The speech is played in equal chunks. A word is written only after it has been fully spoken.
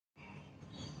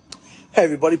Hey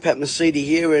everybody, Pat Mesiti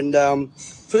here, and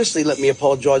firstly let me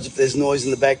apologise if there's noise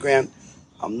in the background.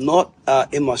 I'm not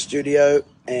in my studio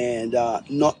and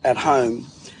not at home,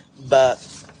 but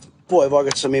boy have I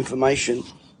got some information,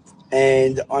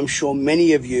 and I'm sure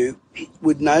many of you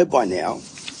would know by now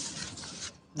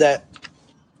that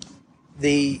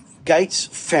the Gates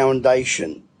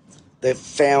Foundation, the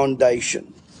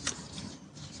foundation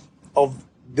of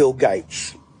Bill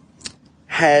Gates,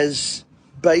 has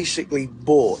basically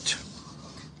bought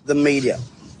the media.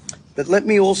 But let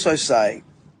me also say,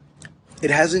 it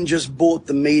hasn't just bought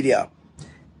the media,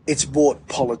 it's bought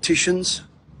politicians,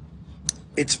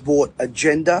 it's bought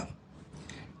agenda,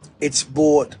 it's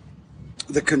bought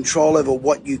the control over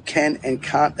what you can and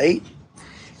can't eat,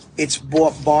 it's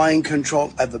bought buying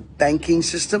control over banking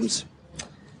systems.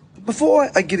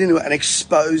 Before I get into it and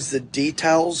expose the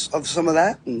details of some of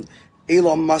that, and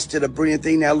Elon Musk did a brilliant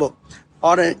thing. Now look,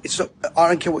 I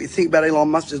don't care what you think about Elon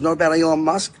Musk. It's not about Elon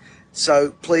Musk.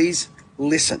 So please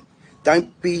listen.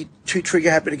 Don't be too trigger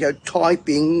happy to go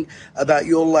typing about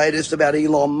your latest about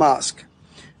Elon Musk.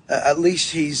 At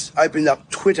least he's opened up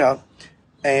Twitter.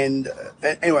 And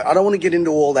anyway, I don't want to get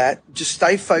into all that. Just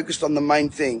stay focused on the main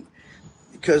thing,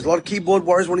 because a lot of keyboard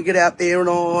warriors want to get out there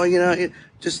and,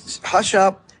 just hush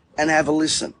up and have a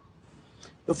listen.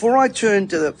 Before I turn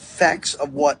to the facts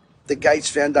of what the Gates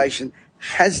Foundation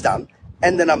has done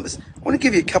and the numbers, I want to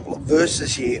give you a couple of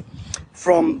verses here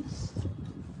from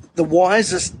the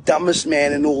wisest, dumbest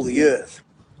man in all the earth.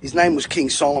 His name was King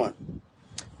Solomon.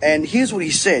 And here's what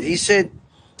he said. He said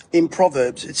in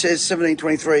Proverbs, it says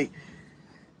 17:23,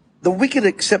 the wicked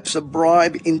accepts a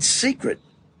bribe in secret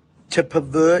to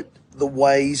pervert the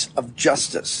ways of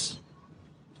justice.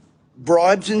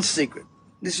 Bribes in secret.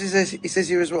 This is, he says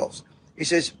here as well. He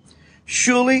says,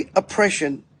 surely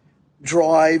oppression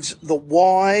drives the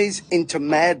wise into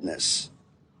madness,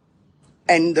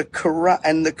 and a bribe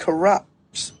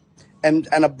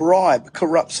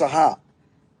corrupts the heart.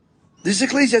 This is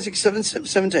Ecclesiastes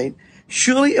 7:17.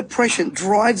 Surely oppression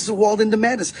drives the world into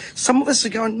madness. Some of us are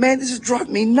going, man, this is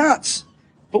driving me nuts.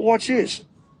 But watch this.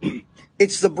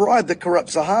 It's the bribe that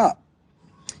corrupts the heart.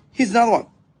 Here's another one.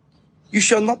 You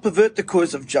shall not pervert the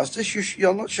cause of justice. You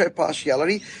shall not show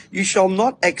partiality. You shall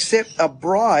not accept a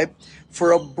bribe,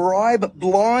 for a bribe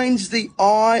blinds the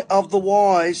eye of the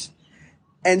wise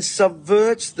and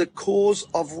subverts the cause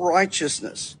of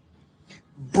righteousness.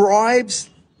 Bribes,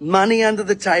 money under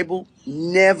the table,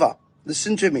 never.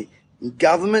 Listen to me. In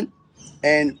government,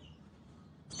 and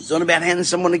it's not about handing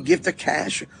someone a gift of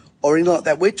cash or anything like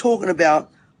that. We're talking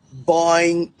about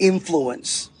buying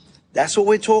influence. That's what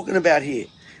we're talking about here.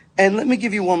 And let me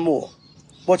give you one more.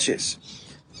 Watch this.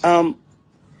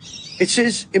 It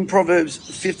says in Proverbs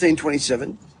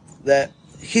 15:27 that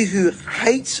he who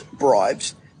hates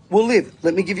bribes will live.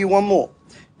 Let me give you one more,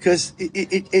 because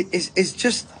it's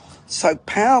just so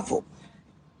powerful.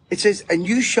 It says, and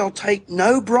you shall take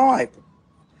no bribe,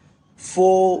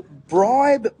 for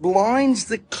bribe blinds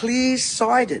the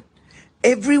clear-sighted.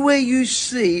 Everywhere you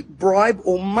see bribe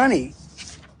or money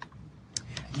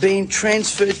being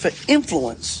transferred for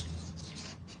influence,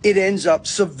 it ends up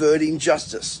subverting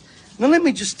justice. Now, let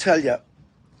me just tell you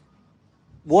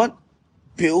what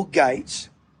Bill Gates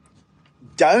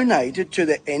donated to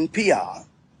the NPR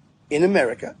in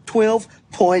America,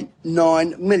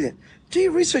 $12.9 million. Do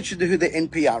your research into who the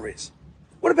NPR is.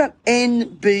 What about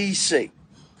NBC?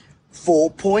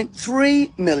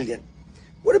 $4.3 million.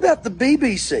 What about the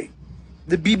BBC?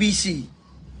 The BBC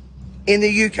in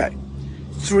the UK,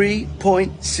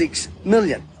 $3.6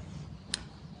 million.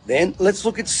 Then let's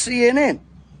look at CNN.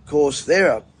 Of course,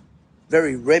 they're a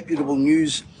very reputable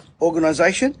news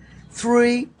organization,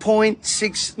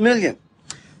 $3.6 million.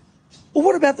 Well,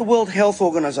 what about the World Health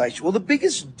Organization? Well, the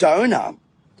biggest donor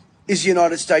is the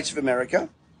United States of America,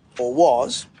 or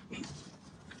was.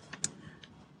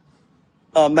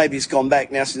 Maybe it's gone back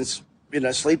now since,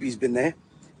 Sleepy's been there.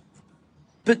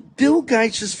 But Bill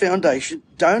Gates' foundation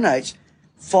donates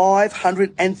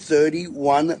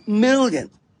 $531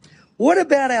 million. What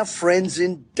about our friends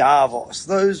in Davos,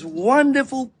 those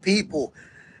wonderful people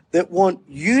that want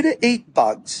you to eat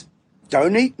bugs,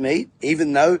 don't eat meat,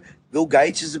 even though Bill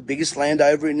Gates is the biggest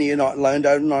landowner in the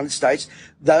United States,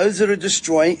 those that are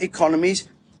destroying economies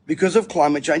because of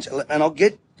climate change, and I'll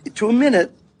get to in a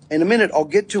minute, I'll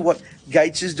get to what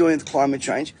Gates is doing with climate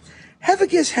change. Have a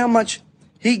guess how much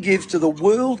he gives to the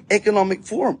World Economic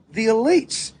Forum, the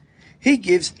elites. He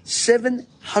gives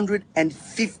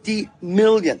 $750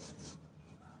 million.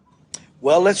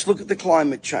 Well, let's look at the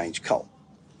climate change cult.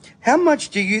 How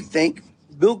much do you think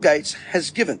Bill Gates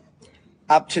has given?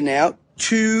 Up to now,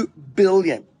 $2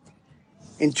 billion.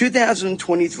 In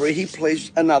 2023, he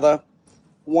pledged another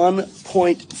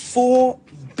 $1.4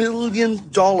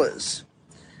 billion,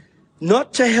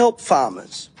 not to help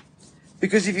farmers.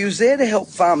 Because if he was there to help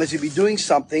farmers, he'd be doing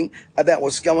something about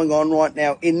what's going on right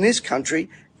now in this country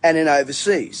and in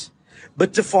overseas.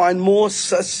 But to find more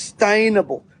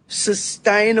sustainable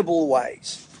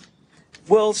ways.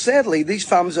 Well, sadly, these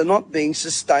farmers are not being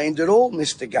sustained at all,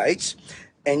 Mr. Gates.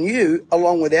 And you,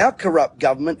 along with our corrupt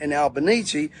government in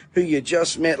Albanese, who you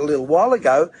just met a little while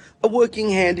ago, are working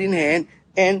hand in hand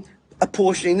and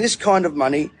apportioning this kind of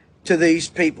money to these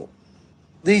people,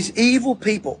 these evil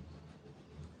people.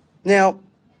 Now,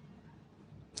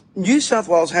 New South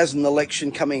Wales has an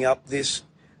election coming up this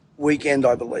weekend,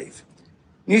 I believe.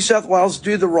 New South Wales,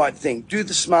 do the right thing, do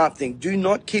the smart thing. Do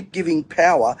not keep giving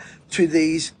power to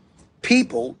these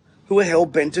people who are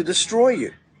hell-bent to destroy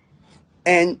you.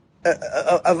 And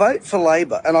a vote for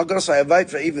Labor, and I've got to say a vote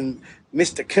for even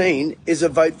Mr. Keane, is a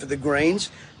vote for the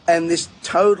Greens and this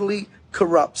totally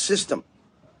corrupt system.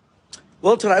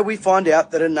 Well, today we find out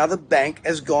that another bank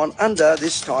has gone under,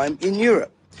 this time in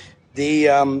Europe. The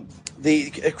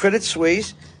Credit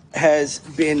Suisse has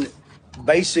been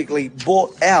basically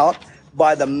bought out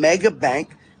by the mega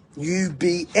bank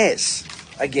UBS.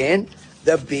 Again,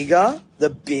 the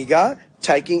bigger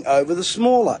taking over the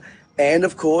smaller. And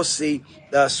of course, the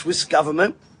Swiss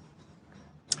government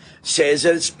says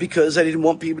that it's because they didn't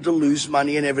want people to lose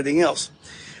money and everything else.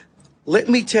 Let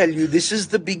me tell you, this is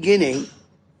the beginning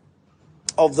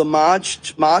of the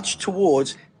march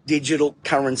towards digital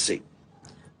currency.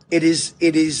 It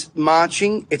is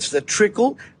marching. It's the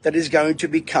trickle that is going to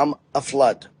become a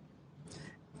flood.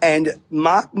 And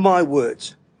mark my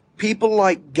words, people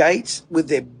like Gates with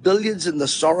their billions and the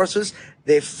Soroses,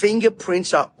 their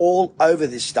fingerprints are all over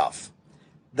this stuff.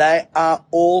 They are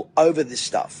all over this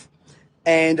stuff.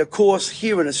 And of course,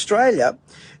 here in Australia,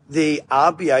 the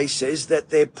RBA says that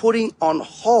they're putting on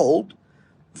hold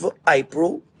for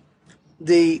April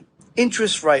the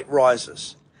interest rate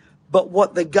rises. But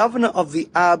what the governor of the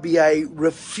RBA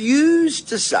refused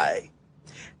to say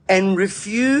and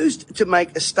refused to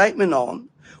make a statement on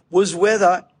was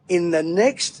whether in the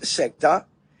next sector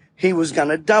he was going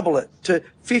to double it to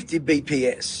 50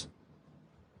 BPS.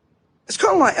 It's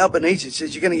kind of like Albanese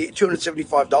says you're going to get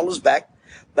 $275 back,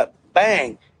 but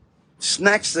bang,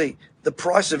 snacks the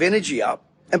price of energy up.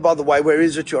 And by the way, where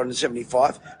is the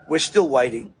 275? We're still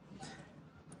waiting.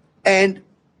 And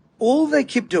all they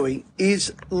keep doing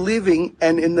is living,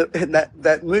 and in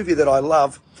that movie that I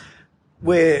love,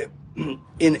 where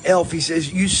in Elf he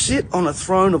says, you sit on a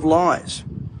throne of lies.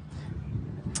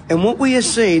 And what we are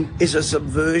seeing is a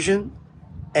subversion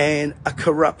and a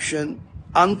corruption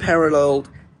unparalleled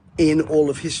in all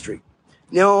of history.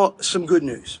 Now, some good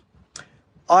news.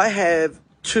 I have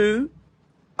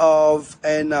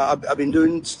I've been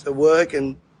doing work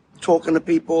and talking to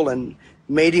people and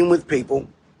meeting with people.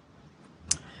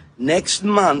 Next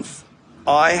month,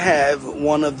 I have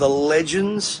one of the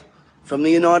legends from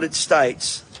the United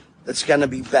States that's going to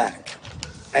be back.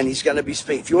 And he's going to be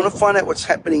speaking. If you want to find out what's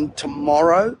happening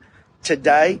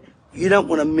today, you don't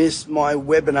want to miss my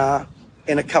webinar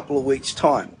in a couple of weeks'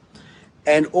 time.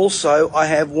 And also, I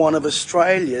have one of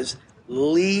Australia's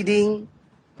leading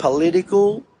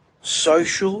political,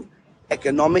 social,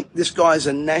 economic. This guy is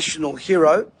a national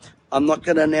hero. I'm not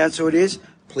going to announce who it is.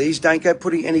 Please don't go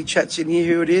putting any chats in here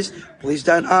who it is. Please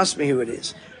don't ask me who it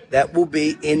is. That will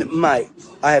be in May.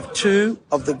 I have two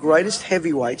of the greatest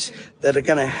heavyweights that are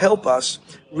going to help us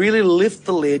really lift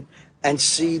the lid and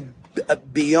see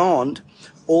beyond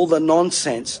all the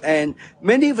nonsense. And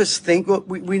many of us think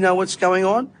we know what's going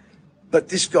on, but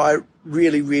this guy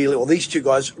really, or these two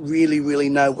guys really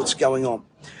know what's going on.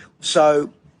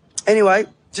 So anyway,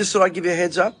 just thought I'd give you a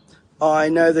heads up. I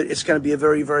know that it's going to be a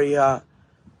very, very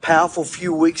powerful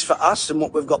few weeks for us and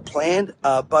what we've got planned,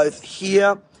 both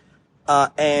here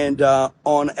and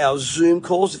on our Zoom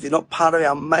calls. If you're not part of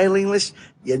our mailing list,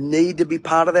 you need to be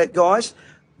part of that, guys.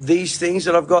 These things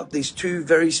that I've got, these two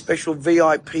very special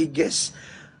VIP guests,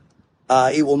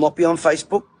 it will not be on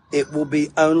Facebook. It will be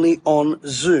only on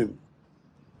Zoom.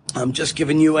 I'm just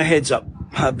giving you a heads up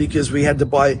because we had to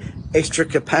buy extra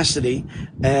capacity,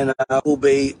 and will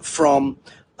be from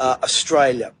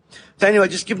Australia. So anyway,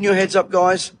 just giving you a heads up,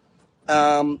 guys.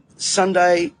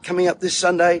 Sunday, coming up this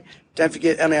Sunday, don't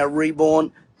forget on our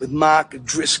Reborn with Mark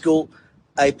Driscoll,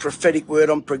 a prophetic word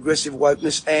on progressive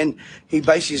wokeness, and he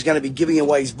basically is going to be giving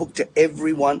away his book to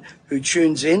everyone who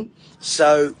tunes in.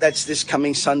 So that's this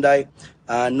coming Sunday,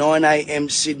 9 a.m.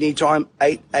 Sydney time,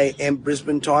 8 a.m.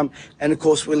 Brisbane time, and of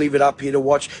course we'll leave it up here to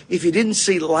watch. If you didn't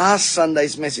see last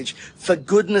Sunday's message, for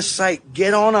goodness sake,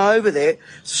 get on over there,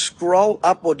 scroll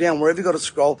up or down, wherever you got to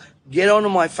scroll, get onto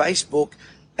my Facebook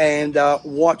and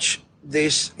watch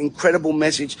this incredible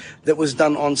message that was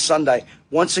done on Sunday.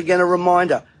 Once again, a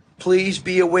reminder, please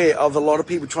be aware of a lot of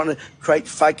people trying to create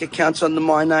fake accounts under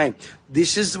my name.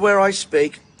 This is where I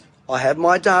speak. I have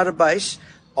my database.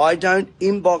 I don't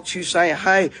inbox you saying,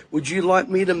 hey, would you like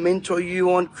me to mentor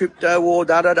you on crypto or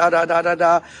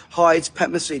da-da-da-da-da-da-da? Hi, it's Pat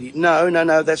Mesiti.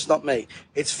 No, that's not me.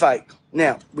 It's fake.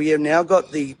 Now, we have now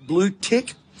got the blue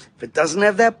tick. If it doesn't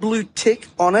have that blue tick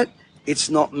on it, it's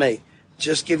not me.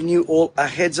 Just giving you all a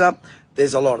heads up.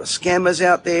 There's a lot of scammers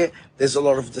out there. There's a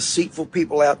lot of deceitful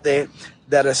people out there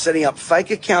that are setting up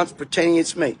fake accounts pretending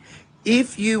it's me.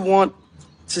 If you want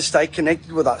to stay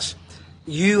connected with us,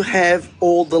 you have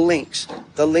all the links.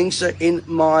 The links are in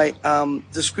my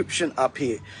description up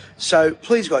here. So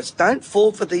please, guys, don't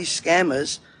fall for these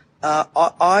scammers.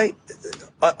 I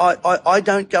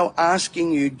don't go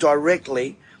asking you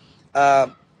directly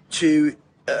to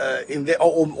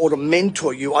or to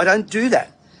mentor you. I don't do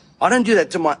that. I don't do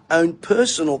that to my own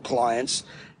personal clients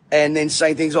and then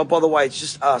say things, oh, by the way, it's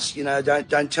just us,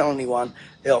 don't tell anyone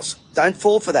else. Don't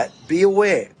fall for that. Be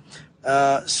aware.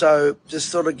 So just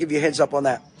sort of give you a heads up on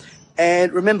that.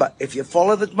 And remember, if you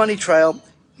follow the money trail,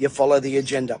 you follow the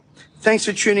agenda. Thanks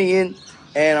for tuning in,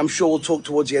 and I'm sure we'll talk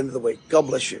towards the end of the week. God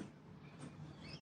bless you.